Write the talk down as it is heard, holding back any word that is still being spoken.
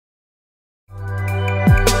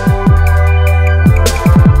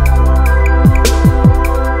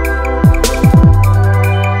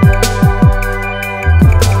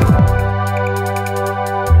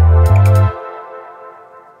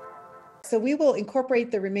we will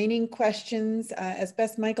incorporate the remaining questions as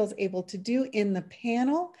best Michael's able to do in the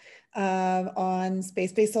panel on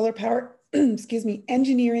space-based solar power, excuse me,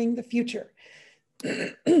 engineering the future.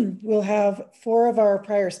 We'll have 4 of our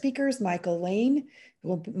prior speakers, Michael Lane, who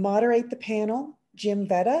will moderate the panel, Jim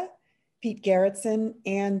Vetta, Pete Garrettson,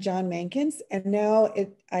 and John Mankins. And now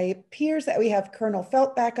it appears that we have Colonel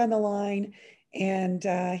Felt back on the line, and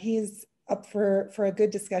he's up for a good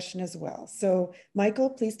discussion as well. So Michael,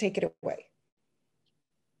 please take it away.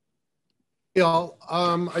 Y'all,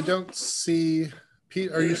 I don't see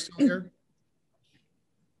Pete. Are you still here?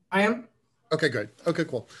 I am. Okay, good. Okay,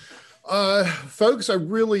 cool. Folks, I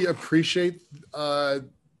really appreciate,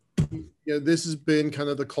 this has been kind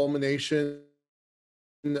of the culmination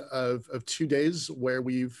of 2 days where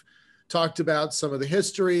we've talked about some of the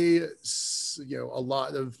history, a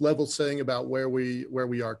lot of level setting about where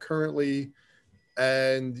we are currently,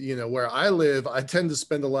 and where I live, I tend to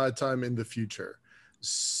spend a lot of time in the future.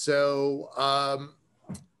 So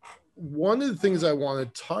one of the things I want to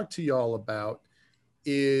talk to y'all about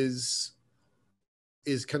is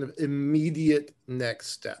kind of immediate next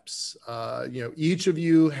steps. Each of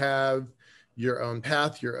you have your own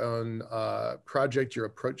path, your own project. You're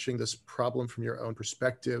approaching this problem from your own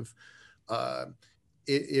perspective.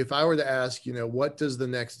 If I were to ask, what does the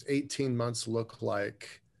next 18 months look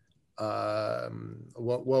like?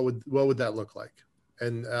 What would that look like?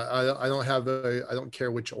 And I don't care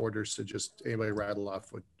which order, so just anybody rattle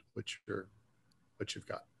off what you've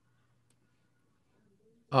got.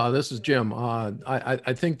 This is Jim.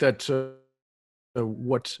 I think that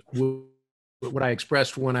what I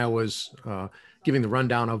expressed when I was giving the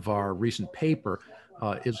rundown of our recent paper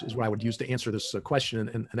is what I would use to answer this question,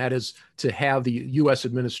 and that is to have the U.S.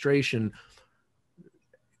 administration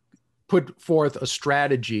put forth a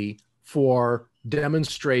strategy for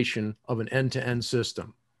demonstration of an end-to-end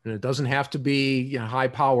system. And it doesn't have to be high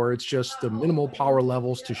power, it's just the minimal power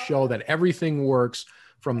levels to show that everything works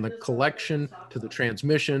from the collection to the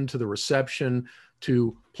transmission to the reception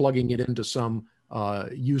to plugging it into some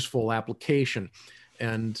useful application.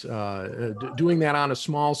 And doing that on a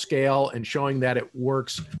small scale and showing that it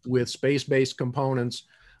works with space-based components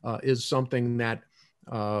is something that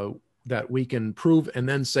that we can prove and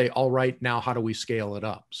then say, all right, now how do we scale it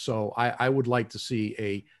up? So I would like to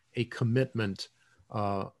see a commitment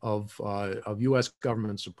of U.S.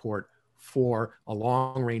 government support for a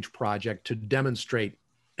long-range project to demonstrate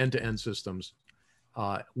end-to-end systems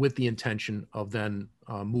with the intention of then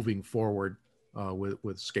moving forward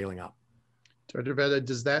with scaling up. Dr. Vetta,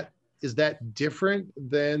 is that different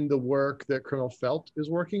than the work that Colonel Felt is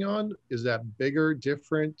working on? Is that bigger,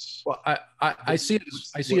 different? Well, I see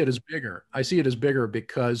it as bigger. I see it as bigger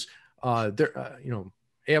because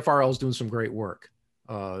AFRL is doing some great work.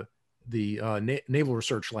 The Naval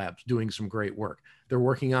Research Lab's doing some great work. They're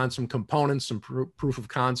working on some components, some proof of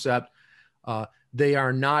concept. They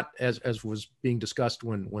are not, as was being discussed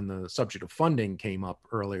when the subject of funding came up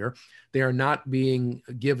earlier, they are not being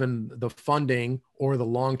given the funding or the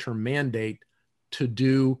long-term mandate to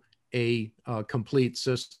do a complete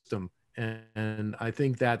system. And I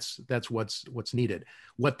think that's what's needed.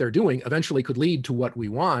 What they're doing eventually could lead to what we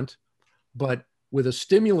want, but with a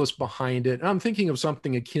stimulus behind it, I'm thinking of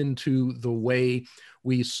something akin to the way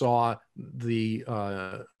we saw the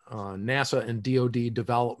NASA and DoD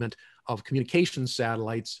development of communication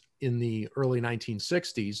satellites in the early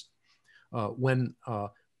 1960s, when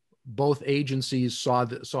both agencies saw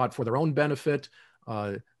it for their own benefit.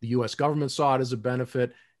 The U.S. government saw it as a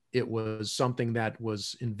benefit. It was something that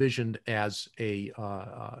was envisioned as a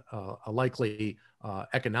likely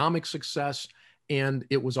economic success, and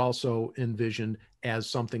it was also envisioned as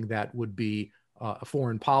something that would be a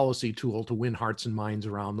foreign policy tool to win hearts and minds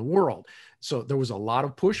around the world. So there was a lot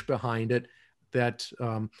of push behind it that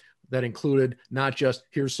that included not just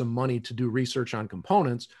here's some money to do research on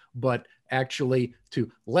components, but actually to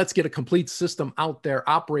let's get a complete system out there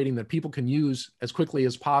operating that people can use as quickly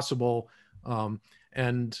as possible.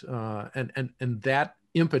 And that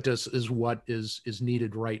impetus is what is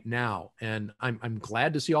needed right now. And I'm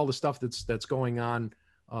glad to see all the stuff that's going on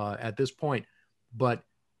at this point, but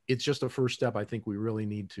it's just a first step. I think we really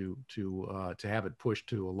need to have it pushed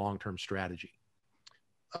to a long-term strategy.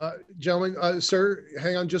 Gentlemen, sir,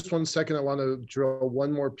 hang on just 1 second. I want to drill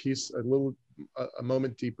one more piece, a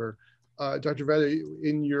moment deeper. Dr. Vetta,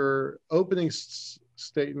 in your opening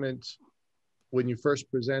statement, when you first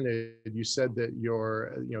presented, you said that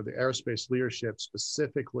the aerospace leadership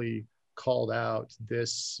specifically called out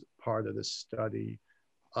this part of the study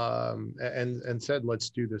and said, let's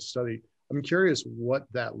do this study. I'm curious what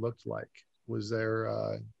that looked like. Was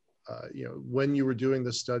there when you were doing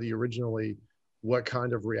the study originally, what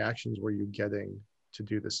kind of reactions were you getting to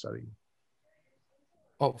do this study?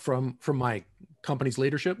 Oh, from my company's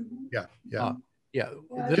leadership? Yeah, yeah. Yeah,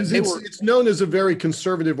 because it's known as a very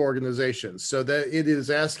conservative organization, so that it is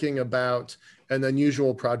asking about an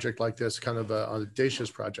unusual project like this, kind of an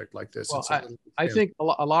audacious project like this. Well, I think a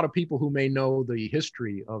lot of people who may know the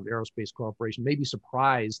history of Aerospace Corporation may be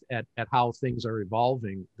surprised at how things are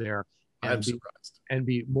evolving there. I'm surprised. And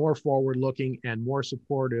be more forward-looking and more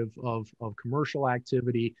supportive of commercial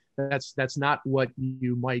activity. That's not what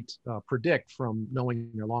you might predict from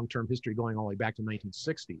knowing their long-term history going all the way back to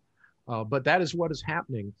 1960. But that is what is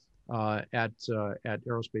happening at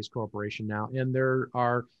Aerospace Corporation now, and there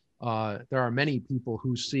are many people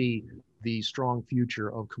who see the strong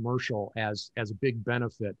future of commercial as a big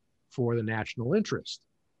benefit for the national interest.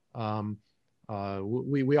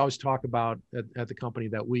 We always talk about at the company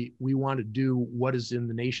that we want to do what is in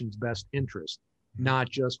the nation's best interest, not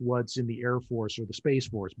just what's in the Air Force or the Space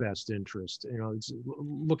Force best interest. It's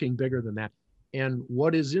looking bigger than that, and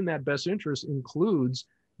what is in that best interest includes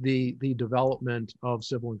the development of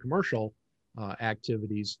civil and commercial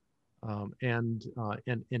activities and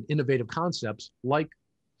innovative concepts like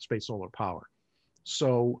space solar power.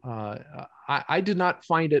 So I did not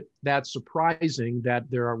find it that surprising that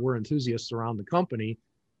there were enthusiasts around the company.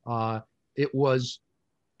 It was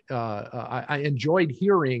I enjoyed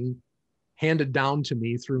hearing handed down to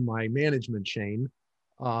me through my management chain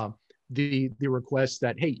the request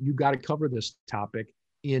that, hey, you got to cover this topic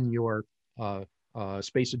in your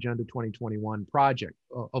Space Agenda 2021 project,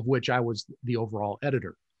 of which I was the overall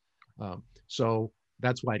editor. So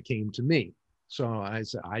that's why it came to me. So I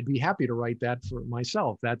said, I'd be happy to write that for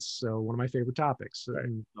myself. That's one of my favorite topics. Right.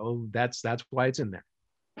 And so that's why it's in there.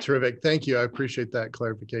 Terrific. Thank you. I appreciate that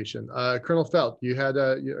clarification. Colonel Felt, you had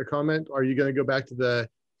a comment. Are you going to go back to the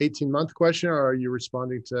 18-month question, or are you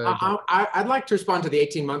responding to? I'd like to respond to the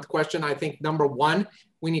 18-month question. I think number one,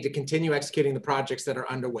 we need to continue executing the projects that are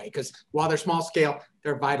underway, because while they're small scale,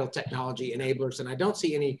 they're vital technology enablers, and I don't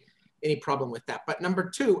see any problem with that. But number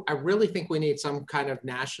two, I really think we need some kind of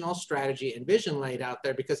national strategy and vision laid out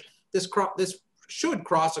there, because this should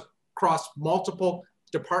cross across multiple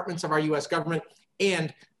departments of our U.S. government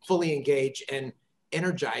and fully engage and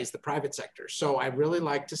energize the private sector. So I really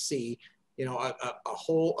like to see, a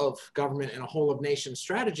whole of government and a whole of nation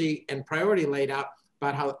strategy and priority laid out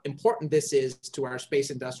about how important this is to our space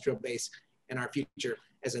industrial base and our future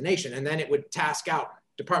as a nation. And then it would task out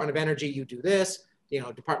Department of Energy, you do this,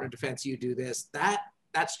 Department of Defense, you do this.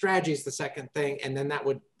 That strategy is the second thing. And then that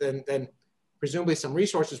would then presumably some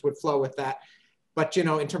resources would flow with that. But,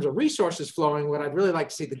 in terms of resources flowing, what I'd really like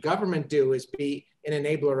to see the government do is be an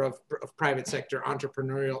enabler of private sector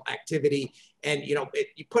entrepreneurial activity. And, you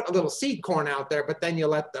put a little seed corn out there, but then you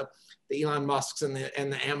let the Elon Musks and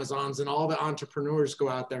the Amazons and all the entrepreneurs go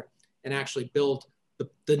out there and actually build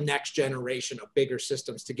the next generation of bigger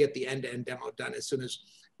systems to get the end-to-end demo done as soon as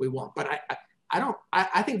we want. But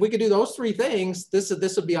I think we could do those three things. This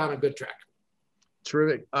will be on a good track.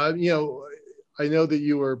 Terrific. I know that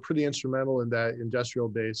you were pretty instrumental in that industrial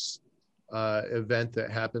base event that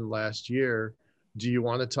happened last year. Do you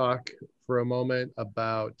want to talk for a moment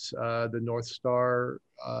about the North Star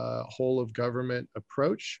whole of government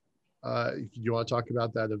approach? Do you want to talk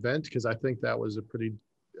about that event? Because I think that was a pretty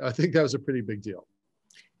big deal.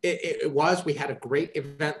 It was. We had a great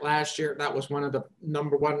event last year. That was one of the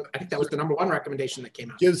number one. I think that was the number one recommendation that came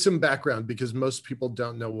out. Give some background, because most people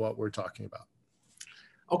don't know what we're talking about.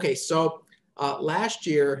 Okay, so last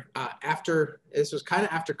year, this was kind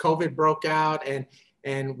of after COVID broke out,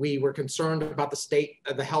 and we were concerned about the state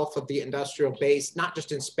of the health of the industrial base, not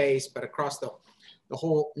just in space, but across the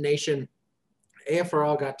whole nation.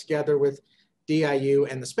 AFRL got together with DIU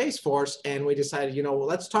and the Space Force, and we decided,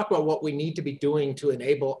 let's talk about what we need to be doing to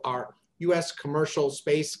enable our U.S. commercial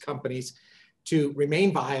space companies to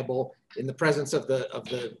remain viable in the presence of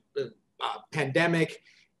the pandemic,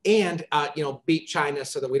 and beat China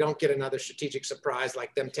so that we don't get another strategic surprise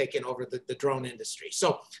like them taking over the drone industry.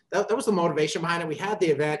 So that was the motivation behind it. We had the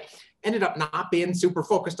event, ended up not being super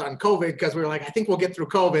focused on COVID, because we were like, I think we'll get through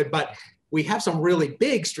COVID, but we have some really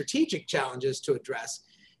big strategic challenges to address.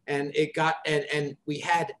 And we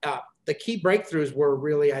had the key breakthroughs were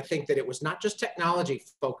really, I think that it was not just technology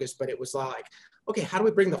focused, but it was like, okay, how do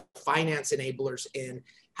we bring the finance enablers in?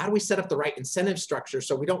 How do we set up the right incentive structure?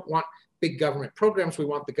 So we don't want big government programs. We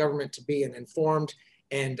want the government to be an informed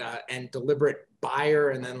and deliberate buyer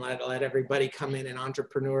and then let everybody come in and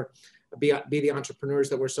be the entrepreneurs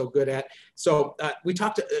that we're so good at. So we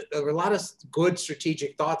talked, there were a lot of good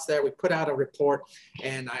strategic thoughts there. We put out a report,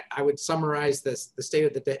 and I would summarize the state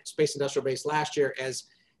of the space industrial base last year as,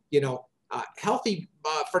 healthy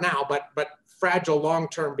for now, but fragile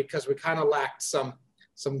long-term, because we kind of lacked some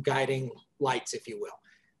guiding lights, if you will.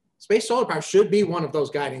 Space solar power should be one of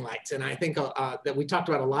those guiding lights. And I think that we talked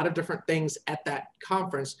about a lot of different things at that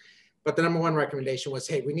conference, but the number one recommendation was,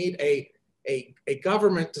 hey, we need a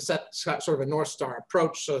government to set sort of a North Star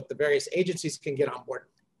approach so that the various agencies can get on board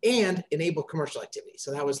and enable commercial activity.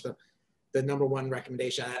 So that was the number one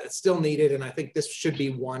recommendation. It's still needed, and I think this should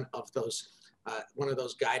be one of those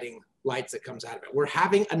guiding lights that comes out of it. We're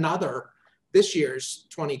having this year's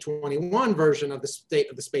 2021 version of the State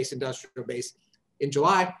of the Space Industrial Base in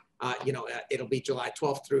July. It'll be July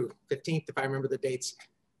 12th through 15th, if I remember the dates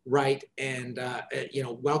right. And,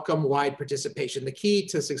 welcome wide participation. The key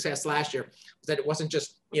to success last year was that it wasn't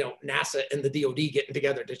just, NASA and the DoD getting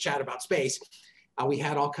together to chat about space. We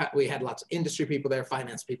had lots of industry people there,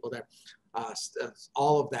 finance people there.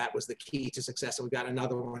 All of that was the key to success. And we've got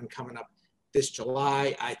another one coming up this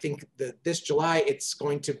July. I think this July, it's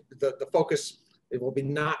going to, the focus, it will be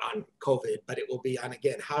not on COVID, but it will be on,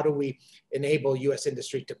 again, how do we enable US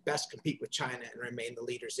industry to best compete with China and remain the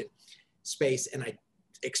leaders in space? And I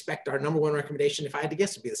expect our number one recommendation, if I had to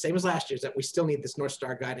guess, to be the same as last year, is that we still need this North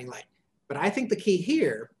Star guiding light. But I think the key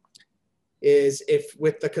here is, if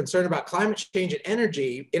with the concern about climate change and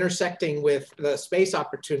energy intersecting with the space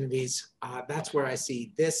opportunities, that's where I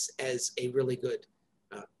see this as a really good,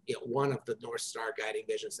 one of the North Star guiding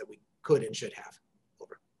visions that we could and should have.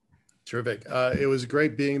 Over. Terrific. It was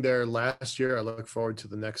great being there last year. I look forward to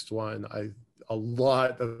the next one. A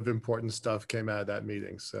lot of important stuff came out of that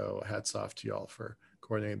meeting. So hats off to y'all for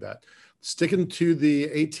coordinating that. Sticking to the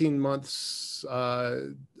 18 months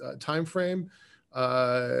time frame,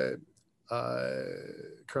 Colonel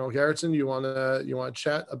Garretson, you want to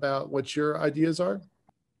chat about what your ideas are?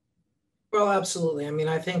 Well, absolutely. I mean,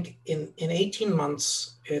 I think in 18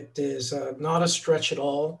 months, it is not a stretch at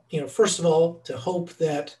all. First of all, to hope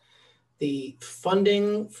that the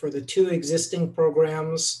funding for the two existing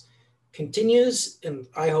programs continues, and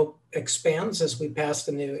I hope expands as we pass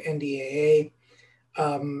the new NDAA.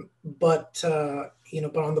 But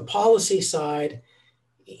on the policy side,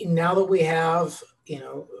 now that we have,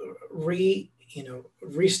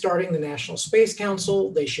 restarting the National Space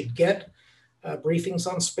Council, they should get briefings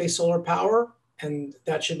on space solar power, and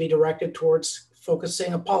that should be directed towards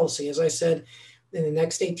focusing on policy. As I said, in the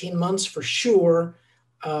next 18 months, for sure,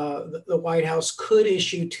 the White House could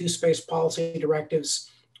issue two space policy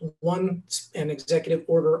directives, one, an executive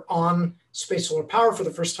order on space solar power for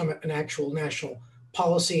the first time, an actual national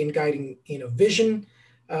policy and guiding, vision,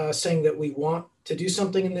 saying that we want to do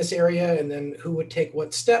something in this area, and then who would take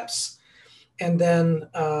what steps. And then,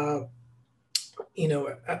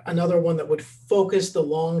 another one that would focus the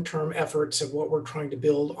long-term efforts of what we're trying to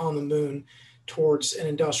build on the moon towards an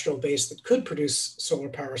industrial base that could produce solar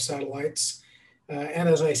power satellites. And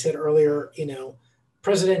as I said earlier,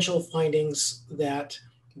 presidential findings that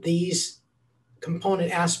these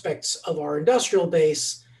component aspects of our industrial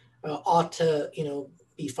base ought to,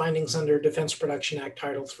 be findings under Defense Production Act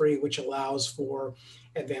Title III, which allows for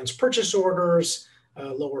advanced purchase orders,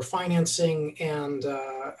 lower financing, and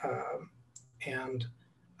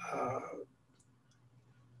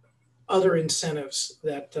other incentives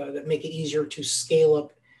that make it easier to scale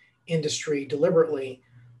up industry deliberately.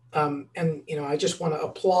 I just want to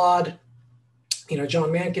applaud, John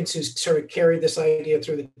Mankins, who's sort of carried this idea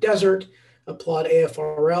through the desert, applaud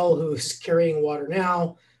AFRL, who's carrying water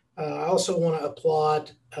now. I also want to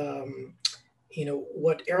applaud,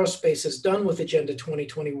 what aerospace has done with Agenda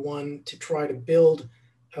 2021 to try to build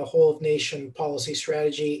a whole of nation policy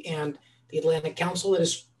strategy, and the Atlantic Council that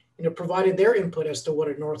has provided their input as to what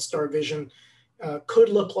a North Star vision could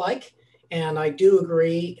look like. And I do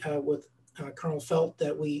agree with Colonel Felt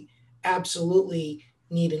that we absolutely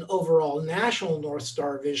need an overall national North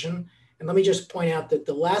Star vision. And let me just point out that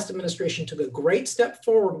the last administration took a great step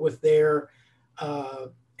forward with their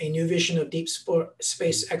a new vision of deep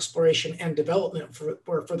space exploration and development,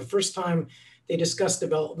 where for the first time they discussed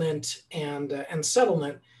development and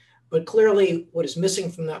settlement. But clearly what is missing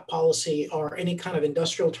from that policy are any kind of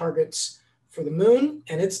industrial targets for the moon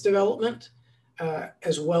and its development,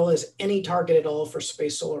 as well as any target at all for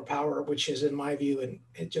space solar power, which is, in my view, and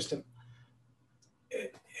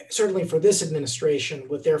certainly for this administration,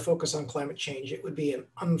 with their focus on climate change, it would be an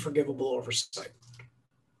unforgivable oversight.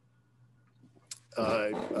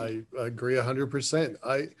 I agree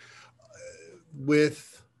 100%.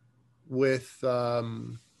 With with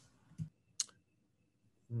the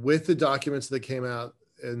documents that came out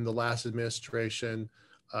in the last administration.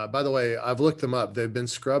 By the way, I've looked them up. They've been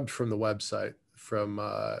scrubbed from the website, from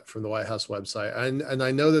the White House website. And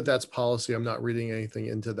I know that that's policy. I'm not reading anything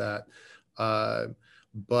into that.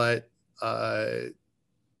 But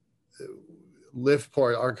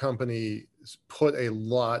LiftPort, our company, put a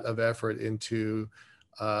lot of effort into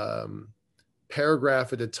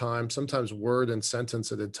paragraph at a time, sometimes word and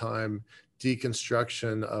sentence at a time,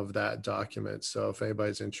 deconstruction of that document. So if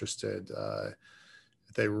anybody's interested,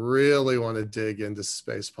 if they really want to dig into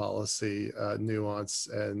space policy nuance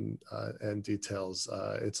and details,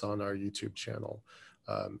 it's on our YouTube channel.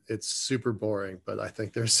 It's super boring, but I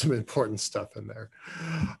think there's some important stuff in there.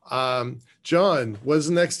 John, what does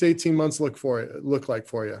the next 18 months look like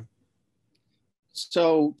for you?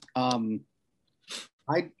 So I'd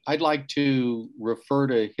like to refer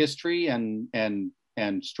to history and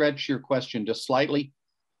stretch your question just slightly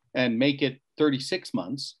and make it 36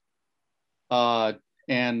 months.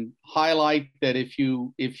 And highlight that if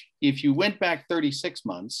you went back 36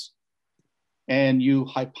 months and you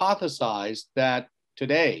hypothesized that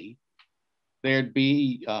today there'd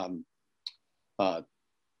be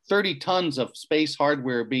 30 tons of space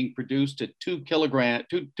hardware being produced at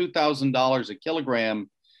 $2,000 a kilogram,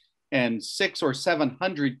 and 600 or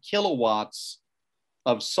 700 kilowatts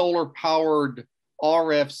of solar powered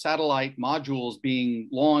RF satellite modules being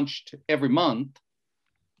launched every month,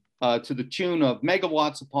 to the tune of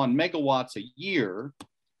megawatts upon megawatts a year,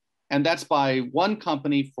 and that's by one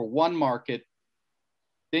company for one market,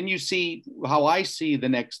 then you see how I see the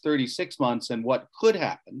next 36 months and what could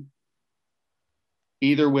happen,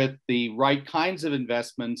 either with the right kinds of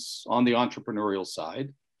investments on the entrepreneurial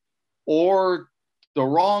side, or the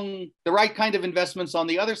right kind of investments on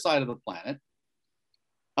the other side of the planet,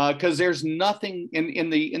 because there's nothing in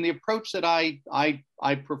the approach that I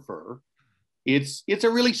prefer. It's a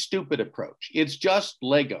really stupid approach. It's just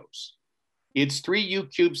Legos. It's 3U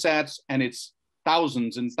CubeSats, and it's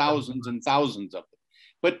thousands and thousands and thousands of them.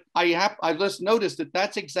 But I've just noticed that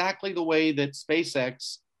that's exactly the way that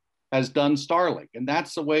SpaceX has done Starlink, and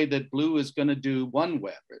that's the way that Blue is going to do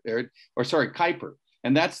OneWeb, Kuiper,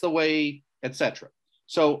 and that's the way, etc.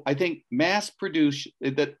 So I think mass produce,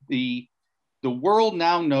 that the world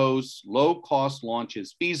now knows low-cost launch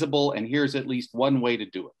is feasible, and here's at least one way to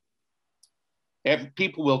do it.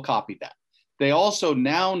 People will copy that. They also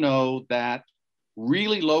now know that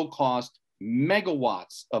really low cost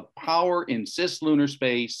megawatts of power in cislunar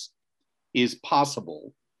space is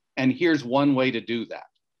possible. And here's one way to do that.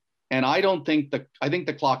 And I think the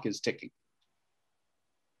clock is ticking.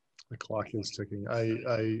 The clock is ticking.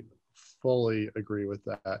 I fully agree with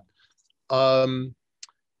that. I'm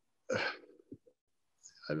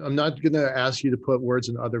not going to ask you to put words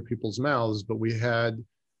in other people's mouths, but we had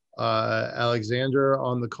Alexander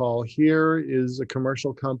on the call here, is a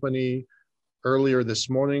commercial company. Earlier this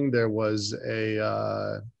morning, there was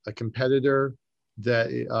a competitor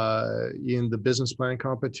that in the business plan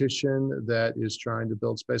competition that is trying to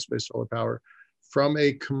build space-based solar power. From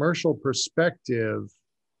a commercial perspective,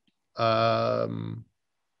 you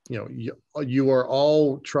are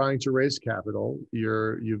all trying to raise capital.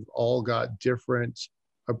 You've all got different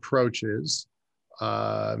approaches.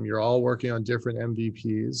 You're all working on different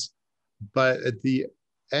MVPs, but at the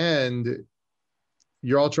end,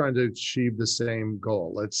 you're all trying to achieve the same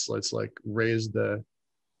goal. Let's like raise the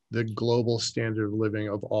global standard of living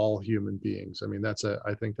of all human beings. I mean, I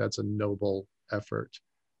think that's a noble effort.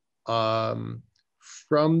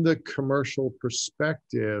 From the commercial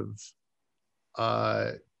perspective,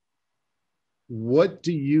 what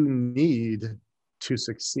do you need to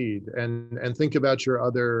succeed? And think about your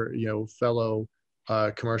other, fellow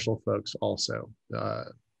commercial folks also.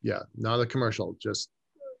 Yeah, not a commercial, just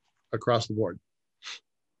across the board.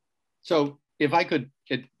 So if I could,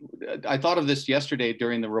 I thought of this yesterday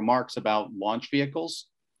during the remarks about launch vehicles.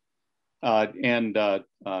 And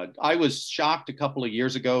I was shocked a couple of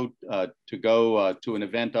years ago to go to an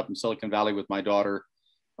event up in Silicon Valley with my daughter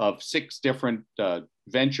of 6 different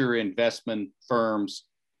venture investment firms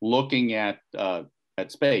looking at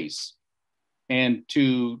space, and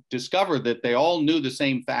to discover that they all knew the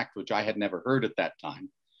same fact, which I had never heard at that time,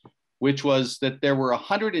 which was that there were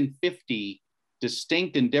 150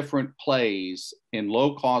 distinct and different plays in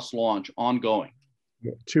low-cost launch ongoing.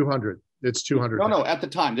 200. It's 200. No, at the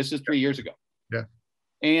time. This is 3 years ago. Yeah.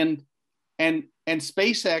 And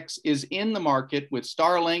SpaceX is in the market with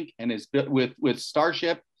Starlink and is with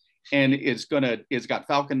Starship, and it's got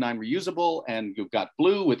Falcon 9 reusable, and you've got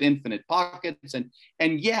Blue with infinite pockets,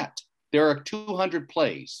 and yet there are 200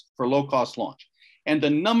 plays for low-cost launch. And the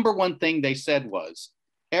number one thing they said was,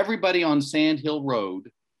 everybody on Sand Hill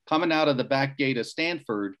Road coming out of the back gate of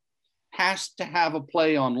Stanford has to have a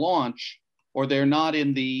play on launch, or they're not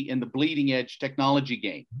in the bleeding edge technology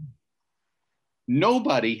game.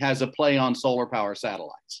 Nobody has a play on solar power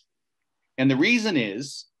satellites. And the reason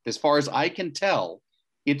is, as far as I can tell,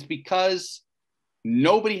 it's because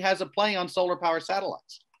nobody has a play on solar power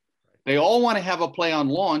satellites. They all want to have a play on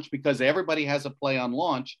launch because everybody has a play on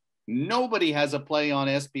launch. Nobody has a play on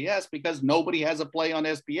SBS because nobody has a play on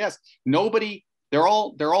SBS. Nobody, they're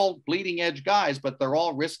all bleeding edge guys, but they're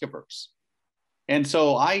all risk averse. And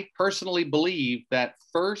so I personally believe that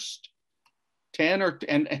first 10 or,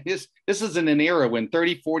 and this is in an era when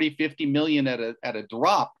 30, 40, 50 million at a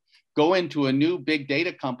drop go into a new big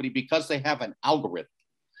data company because they have an algorithm.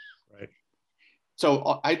 Right.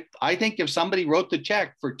 So I think if somebody wrote the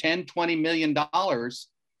check for 10, $20 million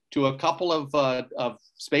to a couple of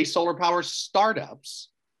space solar power startups,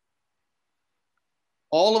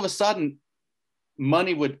 all of a sudden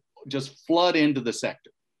money would just flood into the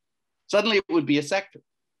sector. Suddenly it would be a sector.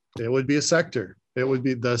 It would be a sector. It would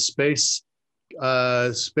be the space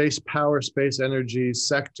power, space energy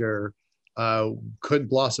sector could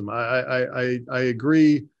blossom. I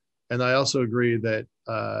agree. And I also agree that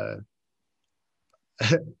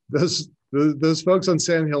those folks on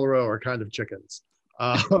Sand Hill Row are kind of chickens.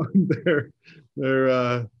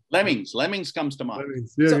 They're Lemmings comes to mind.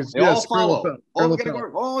 Lemmings. Yeah, Yes, they all Colonel follow. Felt. Oh,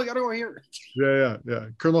 we gotta go here. Yeah.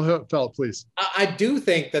 Colonel Felt, please. I do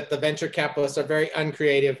think that the venture capitalists are very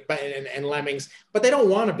uncreative and lemmings, but they don't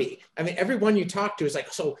want to be. I mean, everyone you talk to is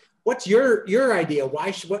like, so what's your idea?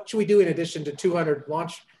 What should we do in addition to 200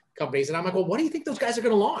 launch companies? And I'm like, well, what do you think those guys are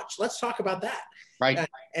going to launch? Let's talk about that. Right.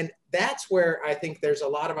 And that's where I think there's a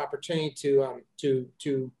lot of opportunity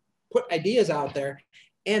to put ideas out there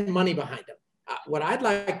and money behind them. What I'd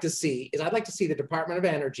like to see is the Department of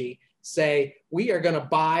Energy say, we are going to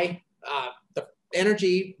buy the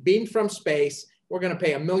energy beamed from space. We're going to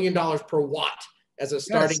pay $1 million per watt as a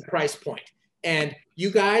starting price point. And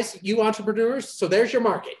you guys, you entrepreneurs, so there's your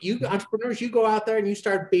market. You entrepreneurs, you go out there and you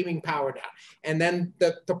start beaming power down. And then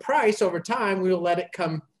the price over time, we will let it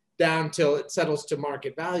come down till it settles to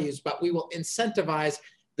market values, but we will incentivize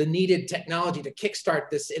the needed technology to kickstart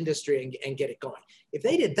this industry and get it going. If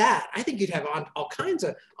they did that, I think you'd have all kinds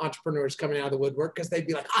of entrepreneurs coming out of the woodwork because they'd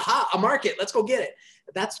be like, aha, a market, let's go get it.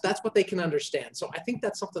 That's what they can understand. So I think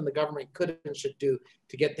that's something the government could and should do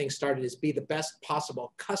to get things started, is be the best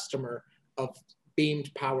possible customer of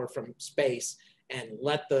beamed power from space and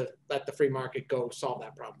let the free market go solve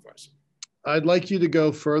that problem for us. I'd like you to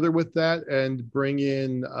go further with that and bring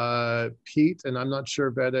in Pete. And I'm not sure,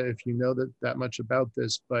 Veda, if you know that much about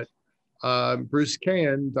this, but Bruce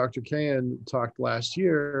Cahan, Dr. Cahan, talked last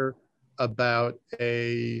year about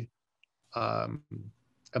a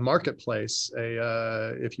marketplace,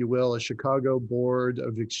 if you will, a Chicago Board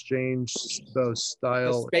of Exchange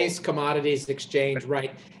style. The Space Commodities Exchange,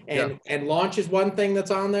 right? And launch is one thing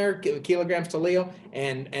that's on there, kilograms to Leo,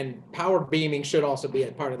 and power beaming should also be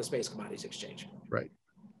a part of the Space Commodities Exchange. Right.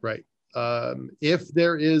 If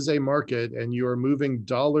there is a market and you are moving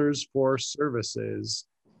dollars for services,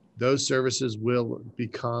 those services will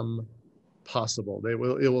become possible. It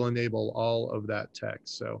will enable all of that tech.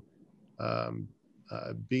 So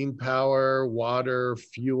beam power, water,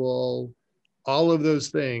 fuel, all of those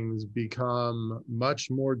things become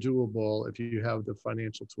much more doable if you have the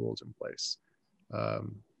financial tools in place.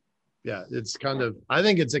 It's kind of, I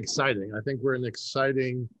think it's exciting. I think we're in an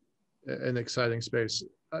exciting space.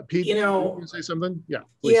 Pete, you want to say something? Yeah,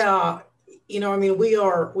 please. Yeah, I mean, we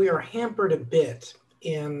are hampered a bit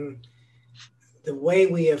in the way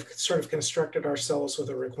we have sort of constructed ourselves with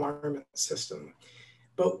a requirement system.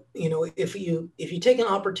 But if you take an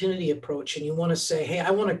opportunity approach and you want to say, hey, I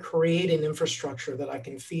want to create an infrastructure that I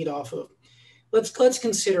can feed off of, let's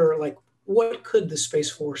consider, like, what could the Space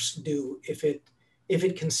Force do if it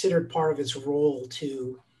considered part of its role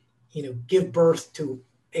to give birth to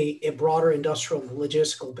a broader industrial and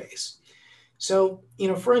logistical base. So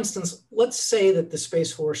for instance, let's say that the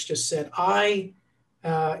Space Force just said,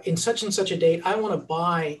 in such and such a date, I want to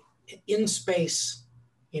buy in space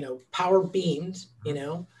power beamed,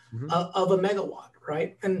 of a megawatt,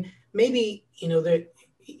 right? And maybe, that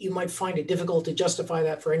you might find it difficult to justify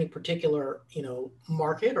that for any particular,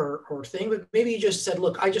 market or thing, but maybe you just said,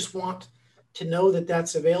 look, I just want to know that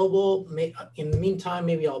that's available. In the meantime,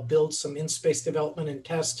 maybe I'll build some in-space development and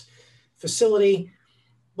test facility.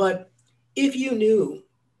 But if you knew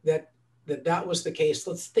that was the case,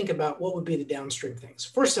 let's think about what would be the downstream things.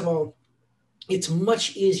 First of all, it's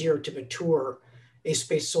much easier to mature a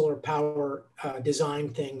space solar power design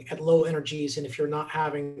thing at low energies, and if you're not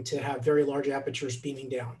having to have very large apertures beaming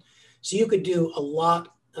down. So you could do a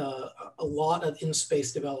lot of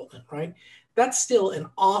in-space development, right? That's still an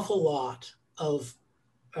awful lot of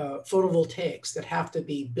photovoltaics that have to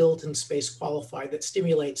be built in space qualified that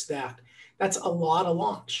stimulates that. That's a lot of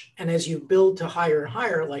launch. And as you build to higher and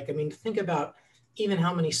higher, like, I mean, think about even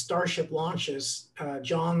how many Starship launches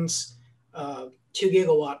John's 2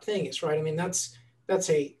 gigawatt thing is, right? I mean, that's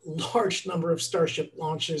a large number of Starship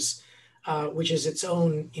launches, which is its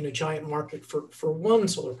own, you know, giant market for one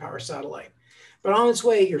solar power satellite. But on its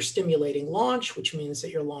way, you're stimulating launch, which means that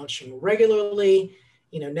you're launching regularly.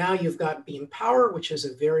 You know, now you've got beam power, which is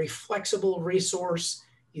a very flexible resource.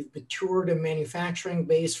 You've matured a manufacturing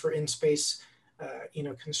base for in-space, you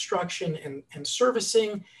know, construction and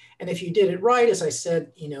servicing. And if you did it right, as I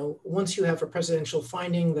said, you know, once you have a presidential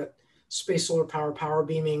finding that space solar power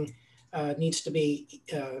beaming needs to be,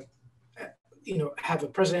 you know, have a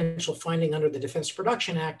presidential finding under the Defense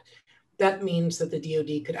Production Act, that means that the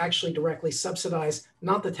DoD could actually directly subsidize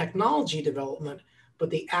not the technology development,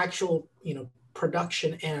 but the actual, you know,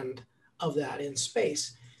 production end of that in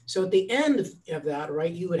space. So at the end of that,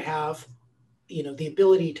 right, you would have, you know, the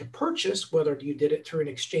ability to purchase, whether you did it through an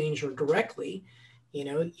exchange or directly, you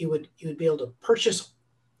know, you would be able to purchase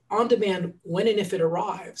on demand when and if it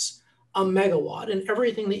arrives a megawatt, and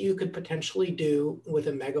everything that you could potentially do with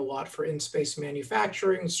a megawatt for in-space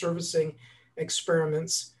manufacturing, servicing,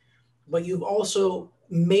 experiments. But you've also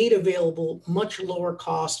made available much lower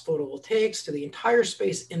cost photovoltaics to the entire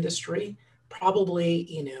space industry, probably,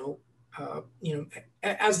 you know,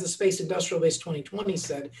 as the Space Industrial Base 2020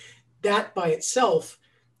 said, that by itself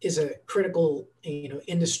is a critical, you know,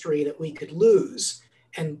 industry that we could lose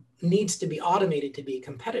and needs to be automated to be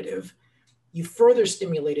competitive. You further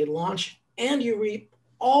stimulated launch, and you reap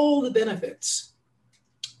all the benefits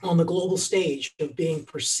on the global stage of being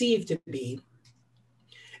perceived to be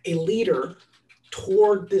a leader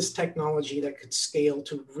toward this technology that could scale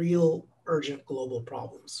to real urgent global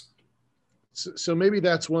problems. So maybe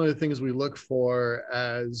that's one of the things we look for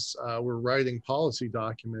as we're writing policy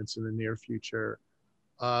documents in the near future.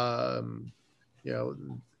 You know,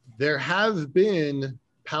 there have been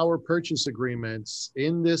power purchase agreements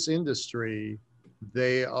in this industry.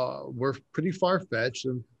 They were pretty far-fetched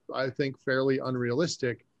and I think fairly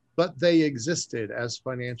unrealistic, but they existed as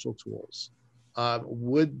financial tools.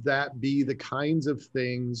 Would that be the kinds of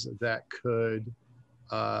things that could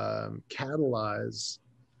catalyze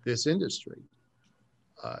this industry?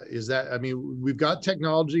 Is that, I mean, we've got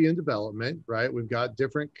technology in development, right? We've got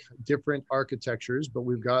different architectures, but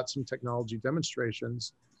we've got some technology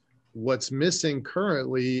demonstrations. What's missing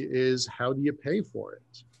currently is how do you pay for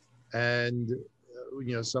it? And,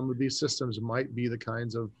 you know, some of these systems might be the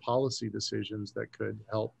kinds of policy decisions that could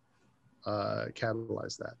help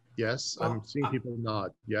catalyze that. Yes, I'm seeing people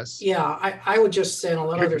nod. Yes. Yeah, I would just say, and I'll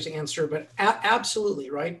let others answer, but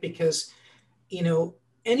absolutely, right? Because, you know,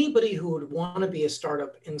 anybody who would want to be a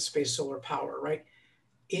startup in space solar power, right?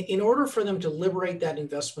 In order for them to liberate that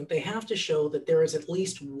investment, they have to show that there is at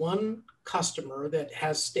least one customer that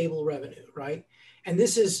has stable revenue, right? And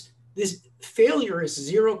this failure is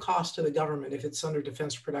zero cost to the government if it's under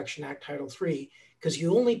Defense Production Act Title III, because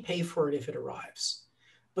you only pay for it if it arrives.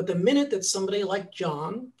 But the minute that somebody like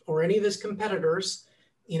John or any of his competitors,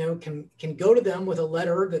 you know, can go to them with a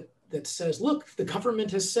letter that says, look, the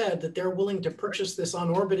government has said that they're willing to purchase this on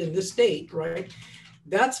orbit in this date, right?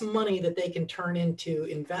 That's money that they can turn into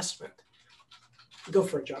investment. Go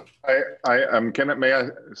for it, John. May I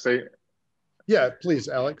say? Yeah, please,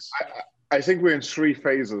 Alex. I think we're in three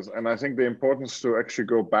phases, and I think the importance to actually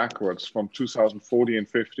go backwards from 2040 and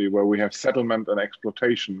 50, where we have settlement and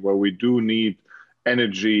exploitation, where we do need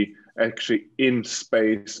energy actually in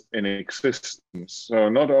space in existence. So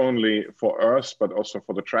not only for Earth, but also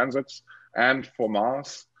for the transits and for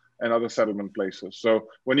Mars and other settlement places. So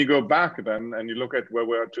when you go back then and you look at where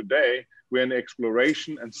we are today, we're in the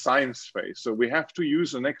exploration and science phase. So we have to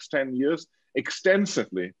use the next 10 years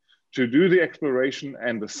extensively to do the exploration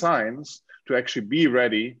and the science to actually be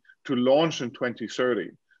ready to launch in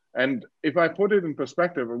 2030. And if I put it in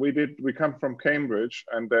perspective, we come from Cambridge,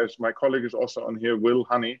 and there's my colleague is also on here, Will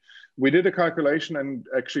Honey. We did a calculation and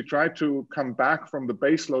actually tried to come back from the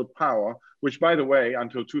baseload power, which by the way,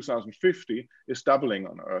 until 2050 is doubling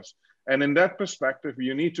on Earth. And in that perspective,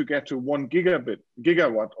 you need to get to 1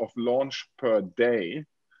 gigawatt of launch per day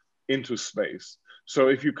into space. So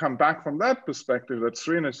if you come back from that perspective, that's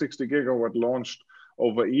 360 gigawatt launched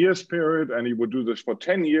over a year's period, and you would do this for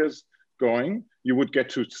 10 years going, you would get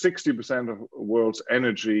to 60% of the world's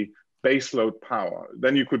energy baseload power.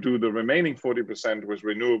 Then you could do the remaining 40% with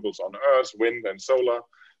renewables on Earth, wind and solar.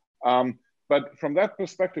 But from that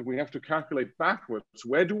perspective, we have to calculate backwards.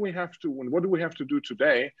 Where do we have to, and what do we have to do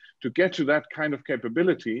today to get to that kind of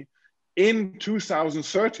capability in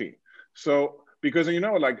 2030? So, because, you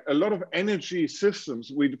know, like a lot of energy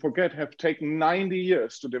systems, we forget, have taken 90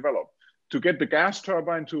 years to develop. To get the gas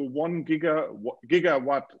turbine to 1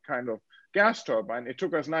 gigawatt kind of gas turbine, it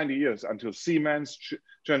took us 90 years until Siemens,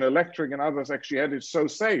 General Electric, and others actually had it so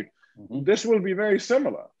safe. Mm-hmm. This will be very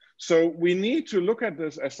similar. So we need to look at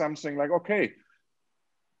this as something like, okay,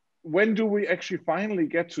 when do we actually finally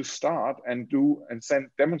get to start and do and send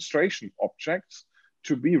demonstration objects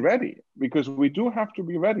to be ready? Because we do have to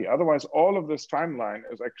be ready. Otherwise, all of this timeline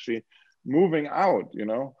is actually moving out, you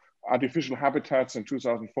know, artificial habitats in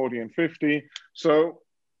 2040 and 50. So,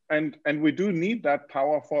 and we do need that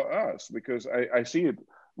power for us, because I see it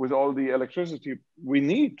with all the electricity we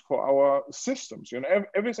need for our systems. You know,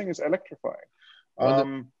 everything is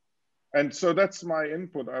electrifying. And so that's my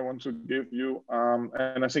input I want to give you.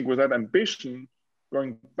 And I think with that ambition,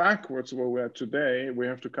 going backwards where we are today, we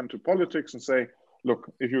have to come to politics and say,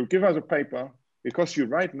 look, if you give us a paper, it costs you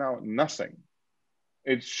right now nothing.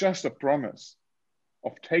 It's just a promise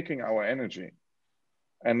of taking our energy,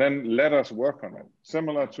 and then let us work on it,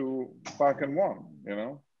 similar to Falcon 1, you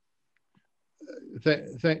know?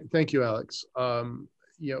 Thank you, Alex. You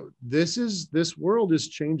know, this world is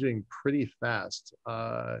changing pretty fast.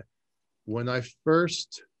 When I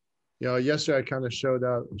first, you know, yesterday I kind of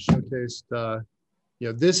showcased, you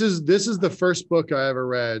know, this is the first book I ever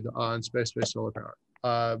read on space-based solar power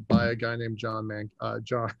by a guy named John.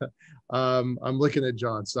 I'm looking at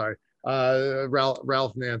John. Sorry,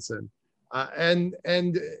 Ralph Nansen, and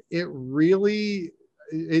it really,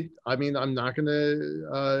 I mean, I'm not going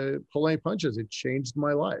to pull any punches. It changed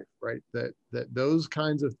my life, right? That those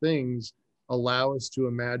kinds of things allow us to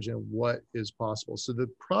imagine what is possible. So the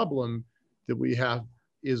problem that we have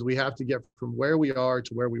is we have to get from where we are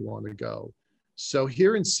to where we want to go. So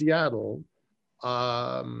here in Seattle,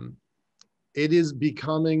 it is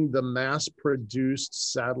becoming the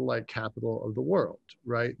mass-produced satellite capital of the world,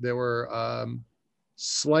 right? There were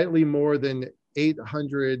slightly more than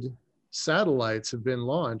 800 satellites have been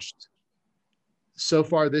launched so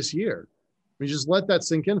far this year. I mean, just let that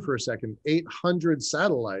sink in for a second. 800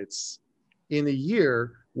 satellites in a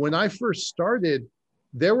year. When I first started,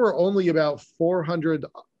 there were only about 400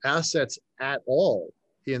 assets at all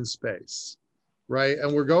in space, right?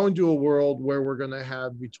 And we're going to a world where we're going to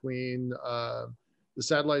have between the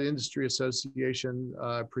Satellite Industry Association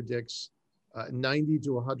predicts 90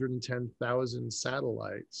 to 110,000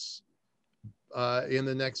 satellites in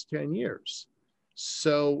the next 10 years.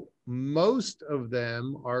 So most of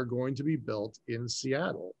them are going to be built in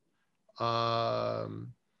Seattle. You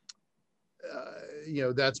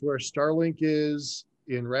know, that's where Starlink is,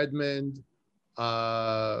 in Redmond.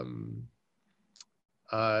 Probably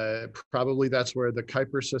that's where the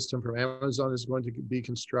Kuiper system from Amazon is going to be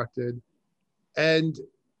constructed. And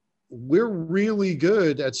we're really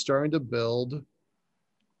good at starting to build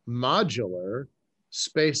modular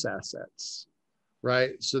space assets,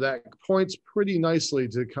 right? So that points pretty nicely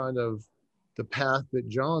to kind of the path that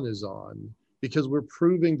John is on, because we're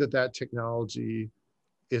proving that that technology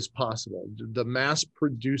is possible. The mass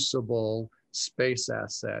producible space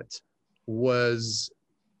asset was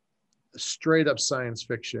straight up science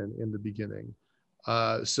fiction in the beginning.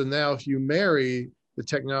 So now if you marry the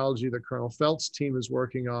technology that Colonel Felt's team is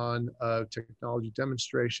working on, technology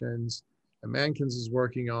demonstrations, and Mankins is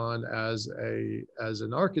working on as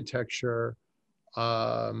an architecture,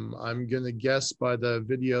 I'm gonna guess by the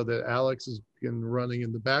video that Alex has been running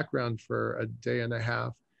in the background for a day and a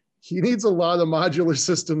half, he needs a lot of modular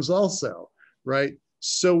systems also, right?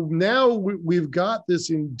 So now we've got this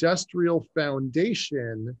industrial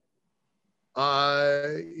foundation.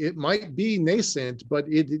 It might be nascent, but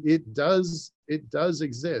it does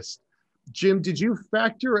exist. Jim, did you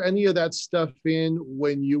factor any of that stuff in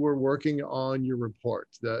when you were working on your report?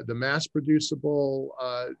 The mass producible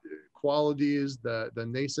qualities, the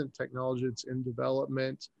nascent technology that's in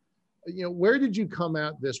development. You know, where did you come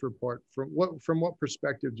at this report from? What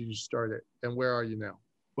perspective did you start it, and where are you now?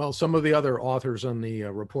 Well, some of the other authors on the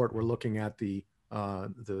report were looking at the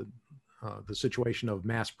situation of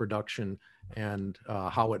mass production and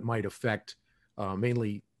how it might affect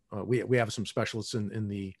mainly. We have some specialists in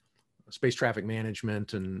the space traffic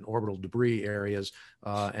management and orbital debris areas,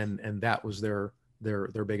 and that was their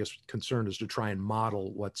biggest concern, is to try and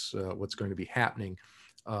model what's going to be happening.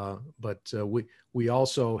 But we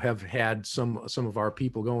also have had some of our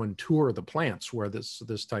people go and tour the plants where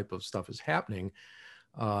this type of stuff is happening.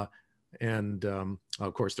 And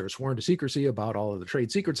of course, they're sworn to secrecy about all of the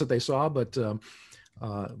trade secrets that they saw. But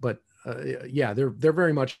yeah, they're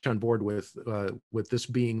very much on board with this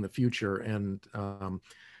being the future. And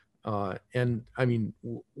I mean,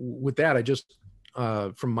 with that, I just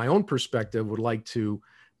from my own perspective would like to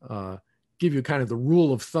give you kind of the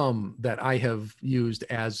rule of thumb that I have used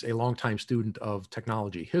as a longtime student of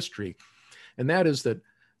technology history, and that is that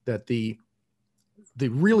the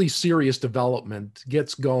really serious development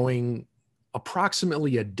gets going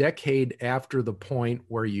approximately a decade after the point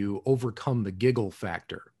where you overcome the giggle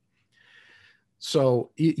factor. So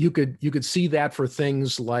you could see that for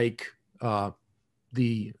things like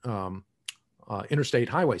the interstate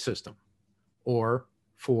highway system, or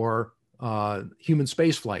for human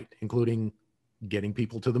spaceflight, including getting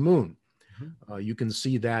people to the moon. Mm-hmm. You can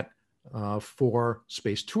see that for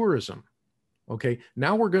space tourism. Okay,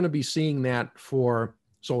 now we're going to be seeing that for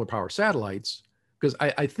solar power satellites, because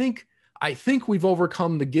I think we've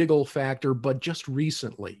overcome the giggle factor, but just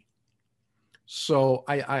recently. So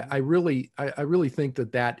I really think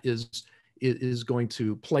that is going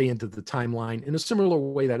to play into the timeline in a similar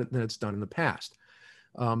way that it's done in the past.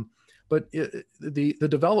 But the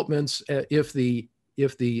developments, if the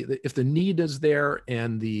need is there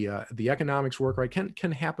and the economics work right,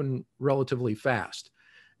 can happen relatively fast.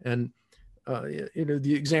 And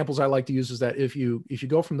the examples I like to use is that if you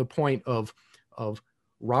go from the point of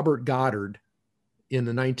Robert Goddard in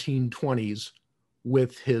the 1920s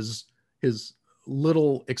with his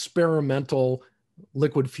little experimental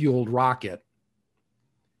liquid fueled rocket,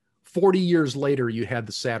 40 years later you had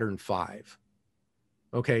the Saturn V.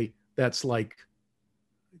 Okay, that's like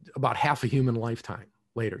about half a human lifetime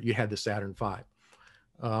later you had the Saturn V.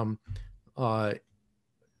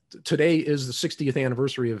 Today is the 60th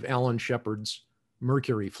anniversary of Alan Shepard's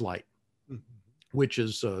Mercury flight, which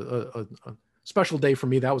is a special day for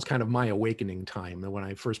me. That was kind of my awakening time when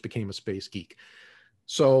I first became a space geek.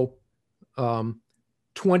 So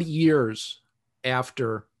 20 years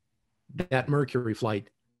after that Mercury flight,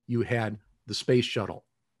 you had the space shuttle,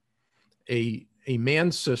 a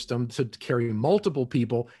manned system to carry multiple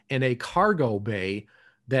people in a cargo bay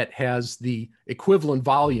that has the equivalent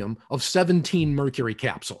volume of 17 Mercury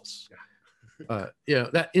capsules.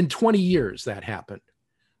 That in 20 years that happened.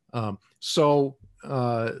 So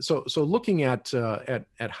looking at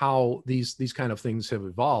how these kind of things have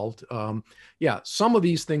evolved, some of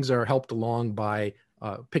these things are helped along by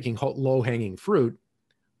picking low-hanging fruit,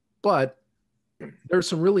 but there's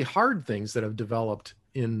some really hard things that have developed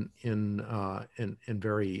in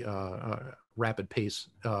very rapid pace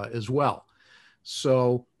as well.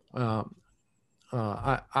 So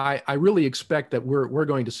I really expect that we're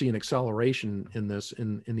going to see an acceleration in this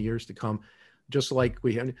in the years to come, just like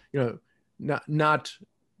we had, not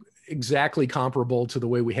exactly comparable to the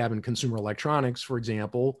way we have in consumer electronics, for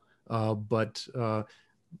example, but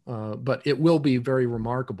it will be very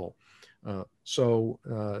remarkable. So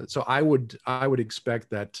I would expect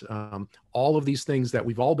that all of these things that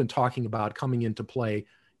we've all been talking about coming into play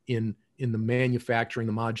in the manufacturing,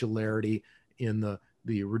 the modularity, in the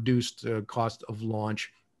reduced cost of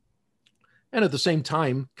launch, and at the same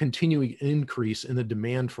time continuing increase in the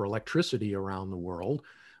demand for electricity around the world,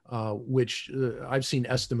 which I've seen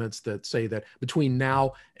estimates that say that between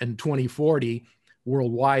now and 2040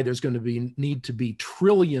 worldwide, there's going to need to be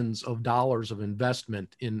trillions of dollars of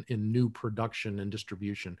investment in new production and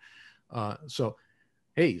distribution. So,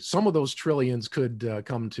 hey, some of those trillions could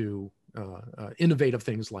come to innovative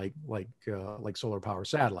things like solar power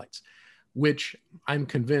satellites, which I'm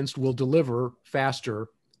convinced will deliver faster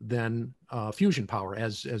than fusion power,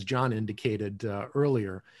 as John indicated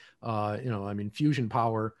earlier. I mean, fusion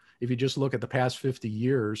power, if you just look at the past 50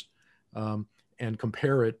 years and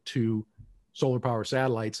compare it to solar power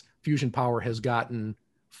satellites, fusion power has gotten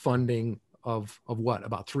funding of what,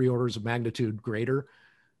 about 3 orders of magnitude greater.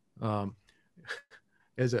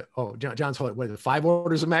 Is it? Oh, John's what is it, 5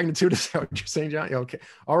 orders of magnitude? Is that what you're saying, John? Okay.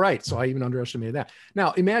 All right. So I even underestimated that.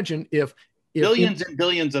 Now imagine if billions and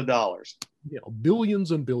billions of dollars.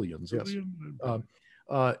 Billions and billions. Yes.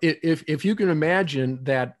 If you can imagine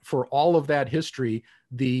that for all of that history,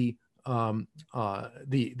 the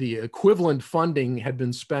equivalent funding had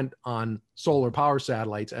been spent on solar power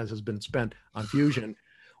satellites as has been spent on fusion.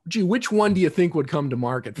 Gee, which one do you think would come to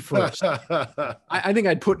market first? I think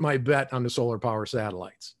I'd put my bet on the solar power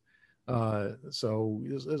satellites. So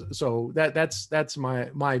that's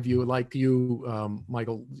my view. Like you,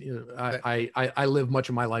 Michael, I live much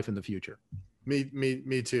of my life in the future. Me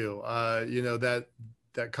too.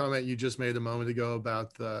 That comment you just made a moment ago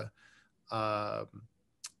about the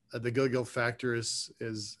giggle factor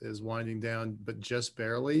is winding down, but just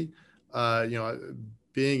barely. You know,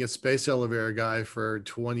 being a space elevator guy for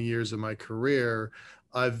 20 years of my career,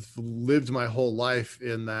 I've lived my whole life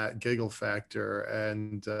in that giggle factor,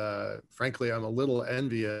 and frankly, I'm a little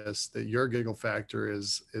envious that your giggle factor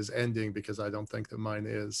is ending, because I don't think that mine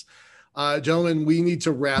is. Gentlemen, we need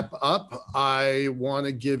to wrap up. I want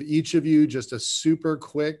to give each of you just a super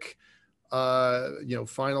quick, you know,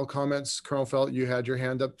 final comments. Colonel Felt, you had your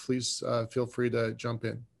hand up. Please feel free to jump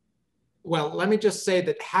in. Well, let me just say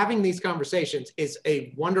that having these conversations is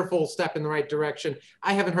a wonderful step in the right direction.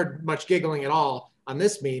 I haven't heard much giggling at all on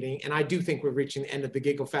this meeting, and I do think we're reaching the end of the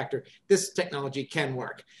giggle factor. This technology can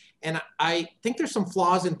work. And I think there's some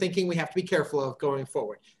flaws in thinking we have to be careful of going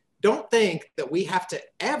forward. Don't think that we have to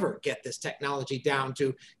ever get this technology down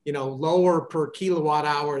to, you know, lower per kilowatt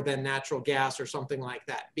hour than natural gas or something like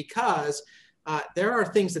that, because there are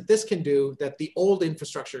things that this can do that the old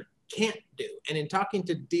infrastructure can't do. And in talking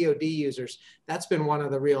to DoD users, that's been one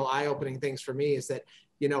of the real eye-opening things for me, is that,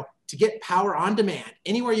 you know, to get power on demand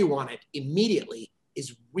anywhere you want it immediately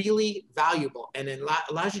is really valuable, and it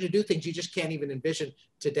allows you to do things you just can't even envision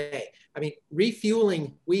today. I mean,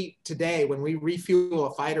 refueling, today, when we refuel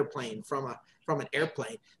a fighter plane from an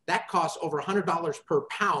airplane, that costs over $100 per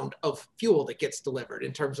pound of fuel that gets delivered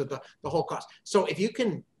in terms of the whole cost. So if you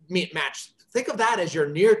can match, think of that as your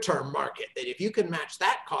near-term market, that if you can match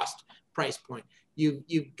that cost price point,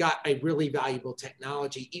 you've got a really valuable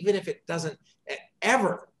technology, even if it doesn't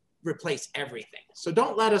ever replace everything. So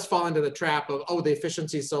don't let us fall into the trap of, oh, the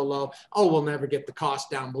efficiency is so low, oh, we'll never get the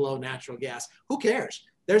cost down below natural gas. Who cares?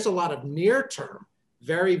 There's a lot of near-term,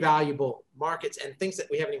 very valuable markets and things that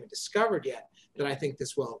we haven't even discovered yet that I think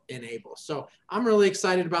this will enable. So I'm really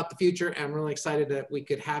excited about the future, and I'm really excited that we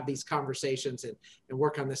could have these conversations and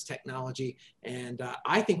work on this technology. And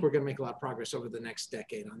I think we're going to make a lot of progress over the next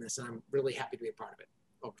decade on this, and I'm really happy to be a part of it.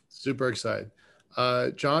 Over. Super excited.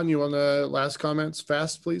 John, you want the last comments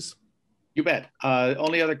fast, please? You bet.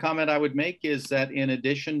 Only other comment I would make is that in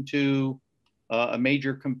addition to a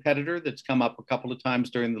major competitor that's come up a couple of times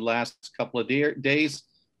during the last couple of days,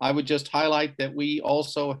 I would just highlight that we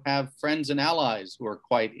also have friends and allies who are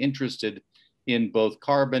quite interested in both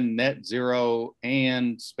carbon, net zero,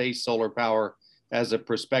 and space solar power as a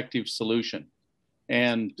prospective solution.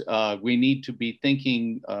 And we need to be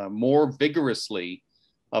thinking more vigorously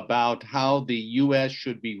about how the US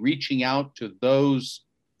should be reaching out to those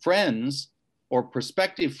friends or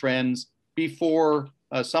prospective friends before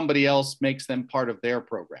somebody else makes them part of their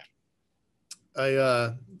program.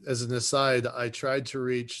 As an aside, I tried to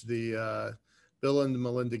reach the Bill and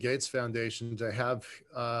Melinda Gates Foundation to have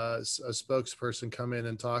a spokesperson come in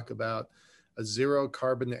and talk about a zero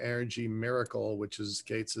carbon energy miracle, which is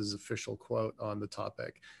Gates's official quote on the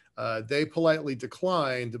topic. They politely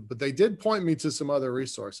declined, but they did point me to some other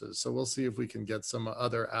resources. So we'll see if we can get some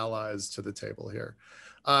other allies to the table here.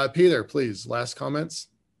 Peter, please, last comments.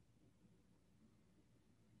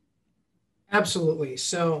 Absolutely.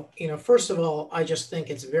 So, you know, first of all, I just think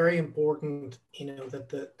it's very important, you know, that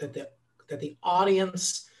the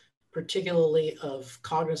audience, particularly of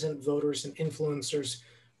cognizant voters and influencers,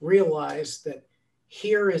 realize that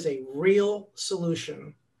here is a real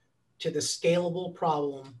solution to the scalable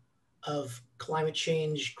problem of climate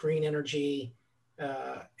change, green energy,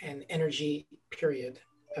 and energy, period,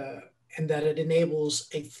 and that it enables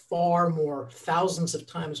a far more, thousands of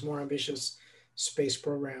times more ambitious space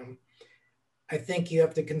program. I think you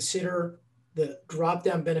have to consider the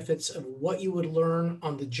drop-down benefits of what you would learn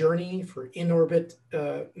on the journey for in-orbit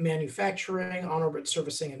manufacturing, on-orbit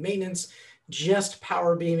servicing and maintenance, just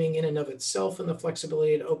power beaming in and of itself, and the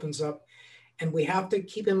flexibility it opens up. And we have to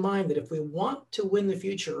keep in mind that if we want to win the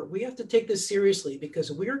future, we have to take this seriously, because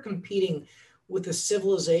we're competing with a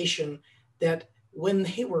civilization that, when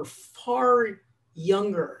they were far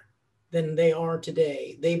younger than they are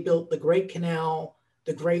today, they built the Great Canal,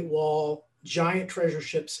 the Great Wall, giant treasure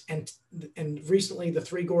ships, and recently the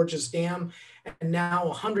Three Gorges Dam, and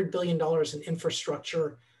now $100 billion in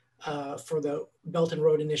infrastructure for the Belt and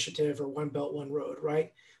Road Initiative, or One Belt, One Road,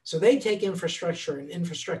 right? So they take infrastructure and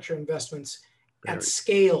infrastructure investments at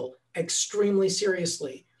scale extremely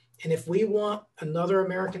seriously. And if we want another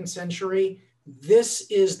American century, this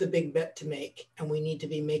is the big bet to make, and we need to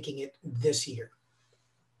be making it this year.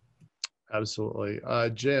 Absolutely.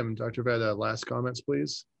 Jim, Dr. Veda, last comments,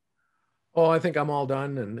 please. Oh, I think I'm all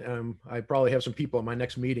done, and I probably have some people at my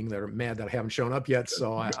next meeting that are mad that I haven't shown up yet.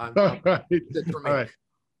 So I'm all right.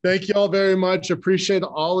 Thank you all very much. Appreciate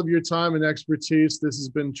all of your time and expertise. This has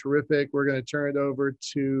been terrific. We're going to turn it over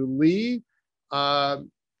to Lee.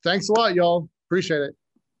 Thanks a lot, y'all. Appreciate it.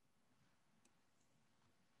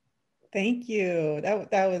 Thank you.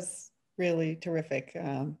 That was really terrific.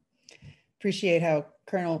 Appreciate how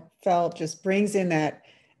Colonel Felt just brings in that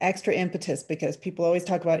extra impetus, because people always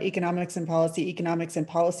talk about economics and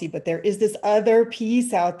policy, but there is this other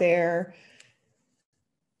piece out there,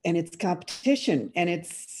 and it's competition, and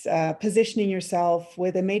it's positioning yourself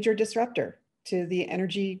with a major disruptor to the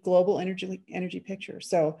global energy picture.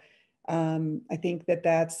 So I think that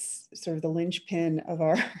that's sort of the linchpin of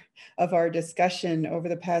our discussion over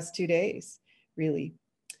the past 2 days, really.